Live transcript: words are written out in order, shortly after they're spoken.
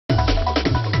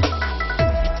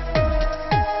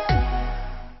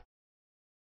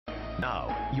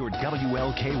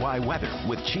WLKY weather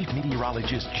with Chief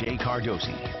Meteorologist Jay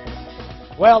Cardosi.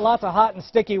 Well, lots of hot and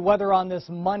sticky weather on this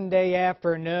Monday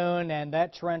afternoon, and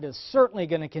that trend is certainly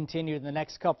going to continue in the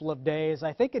next couple of days.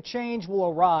 I think a change will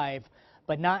arrive,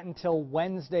 but not until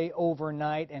Wednesday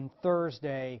overnight and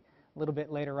Thursday a little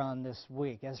bit later on this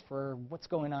week. As for what's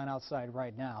going on outside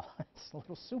right now, it's a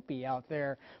little soupy out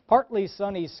there. Partly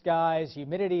sunny skies,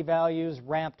 humidity values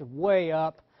ramped way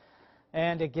up.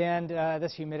 And again,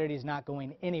 this humidity is not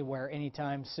going anywhere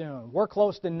anytime soon. We're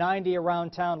close to 90 around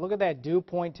town. Look at that dew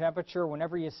point temperature.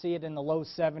 Whenever you see it in the low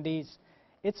 70s,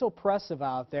 it's oppressive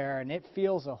out there, and it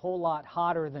feels a whole lot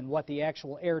hotter than what the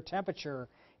actual air temperature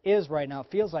is right now. It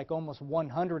feels like almost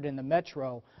 100 in the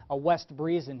metro, a west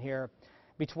breeze in here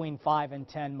between 5 and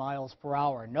 10 miles per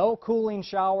hour. No cooling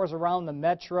showers around the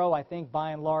metro. I think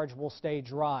by and large we'll stay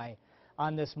dry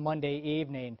on this Monday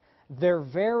evening. They're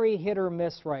very hit or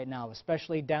miss right now,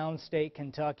 especially downstate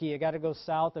Kentucky. You got to go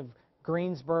south of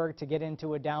Greensburg to get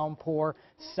into a downpour,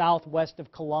 southwest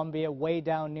of Columbia, way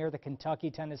down near the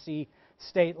Kentucky-Tennessee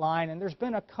state line. And there's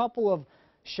been a couple of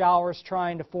showers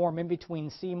trying to form in between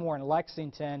Seymour and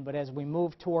Lexington, but as we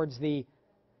move towards the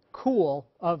cool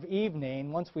of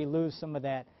evening, once we lose some of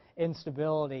that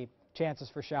instability, chances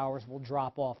for showers will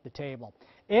drop off the table.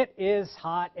 It is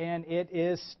hot and it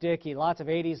is sticky. Lots of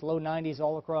 80s, low 90s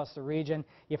all across the region.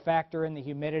 You factor in the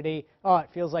humidity. Oh, it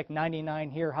feels like 99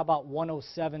 here. How about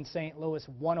 107 St. Louis,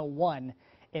 101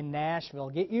 in Nashville?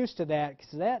 Get used to that,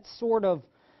 because that sort of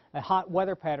a hot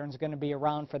weather pattern is going to be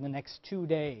around for the next 2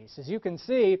 days. As you can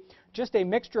see, just a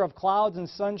mixture of clouds and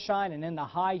sunshine, and in the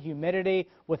high humidity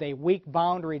with a weak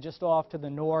boundary just off to the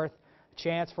north.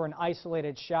 Chance for an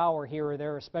isolated shower here or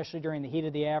there, especially during the heat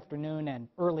of the afternoon and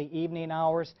early evening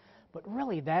hours. But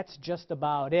really, that's just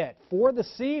about it. For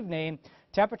this evening,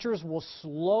 temperatures will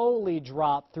slowly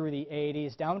drop through the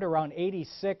 80s, down to around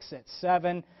 86 at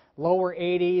 7, lower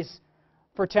 80s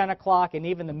for 10 o'clock, and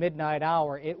even the midnight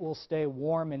hour, it will stay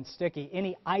warm and sticky.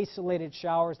 Any isolated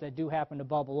showers that do happen to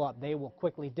bubble up, they will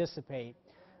quickly dissipate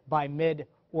by mid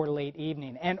or late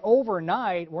evening. And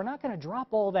overnight, we're not going to drop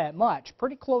all that much.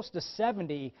 Pretty close to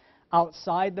 70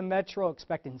 outside the metro,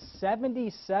 expecting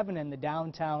 77 in the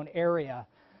downtown area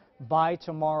by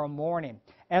tomorrow morning.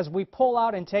 As we pull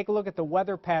out and take a look at the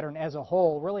weather pattern as a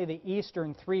whole, really the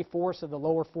eastern 3/4 of the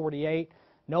lower 48,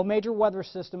 no major weather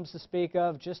systems to speak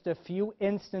of, just a few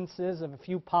instances of a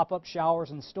few pop-up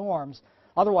showers and storms.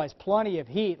 Otherwise, plenty of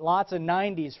heat, lots of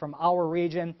 90s from our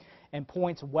region and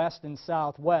points west and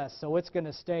southwest. So it's going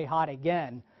to stay hot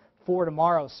again for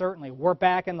tomorrow, certainly. We're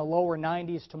back in the lower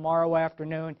 90s tomorrow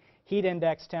afternoon. Heat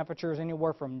index temperatures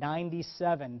anywhere from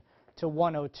 97 to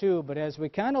 102. But as we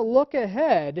kind of look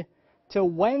ahead to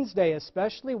Wednesday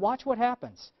especially, watch what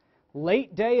happens.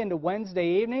 Late day into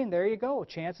Wednesday evening, there you go.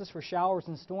 Chances for showers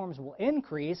and storms will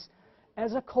increase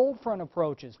as a cold front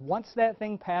approaches. Once that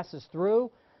thing passes through,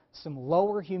 some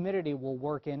lower humidity will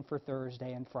work in for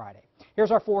Thursday and Friday.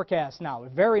 Here's our forecast now. A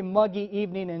very muggy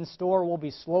evening in store. We'll be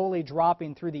slowly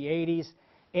dropping through the 80s.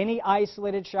 Any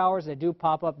isolated showers that do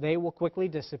pop up, they will quickly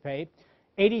dissipate.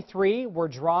 83, we're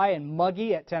dry and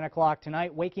muggy at 10 o'clock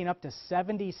tonight, waking up to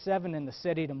 77 in the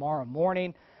city tomorrow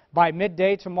morning. By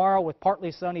midday tomorrow, with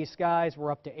partly sunny skies,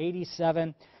 we're up to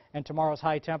 87, and tomorrow's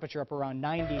high temperature up around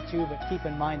 92, but keep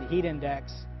in mind the heat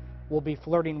index will be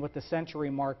flirting with the century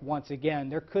mark once again.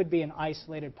 There could be an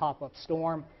isolated pop-up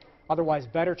storm. Otherwise,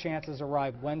 better chances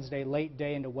arrive Wednesday, late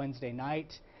day into Wednesday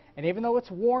night. And even though it's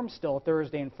warm still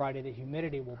Thursday and Friday, the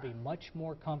humidity will be much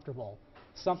more comfortable.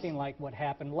 Something like what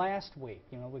happened last week.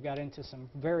 You know, we got into some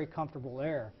very comfortable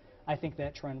air. I think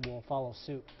that trend will follow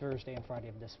suit Thursday and Friday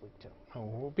of this week, too. Oh,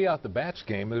 we'll be out the bats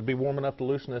game. It'll be warm enough to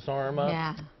loosen this arm up.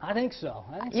 Yeah. I think so.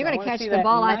 You're going to catch the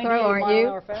ball I throw, aren't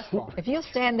you? If you'll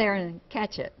stand there and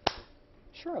catch it.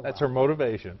 Sure. That's her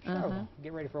motivation. Sure.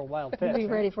 Get ready for a wild pitch. Be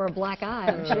ready for a black eye,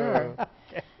 I'm sure.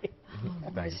 Okay.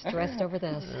 I'm stressed over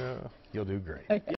this. You'll do great.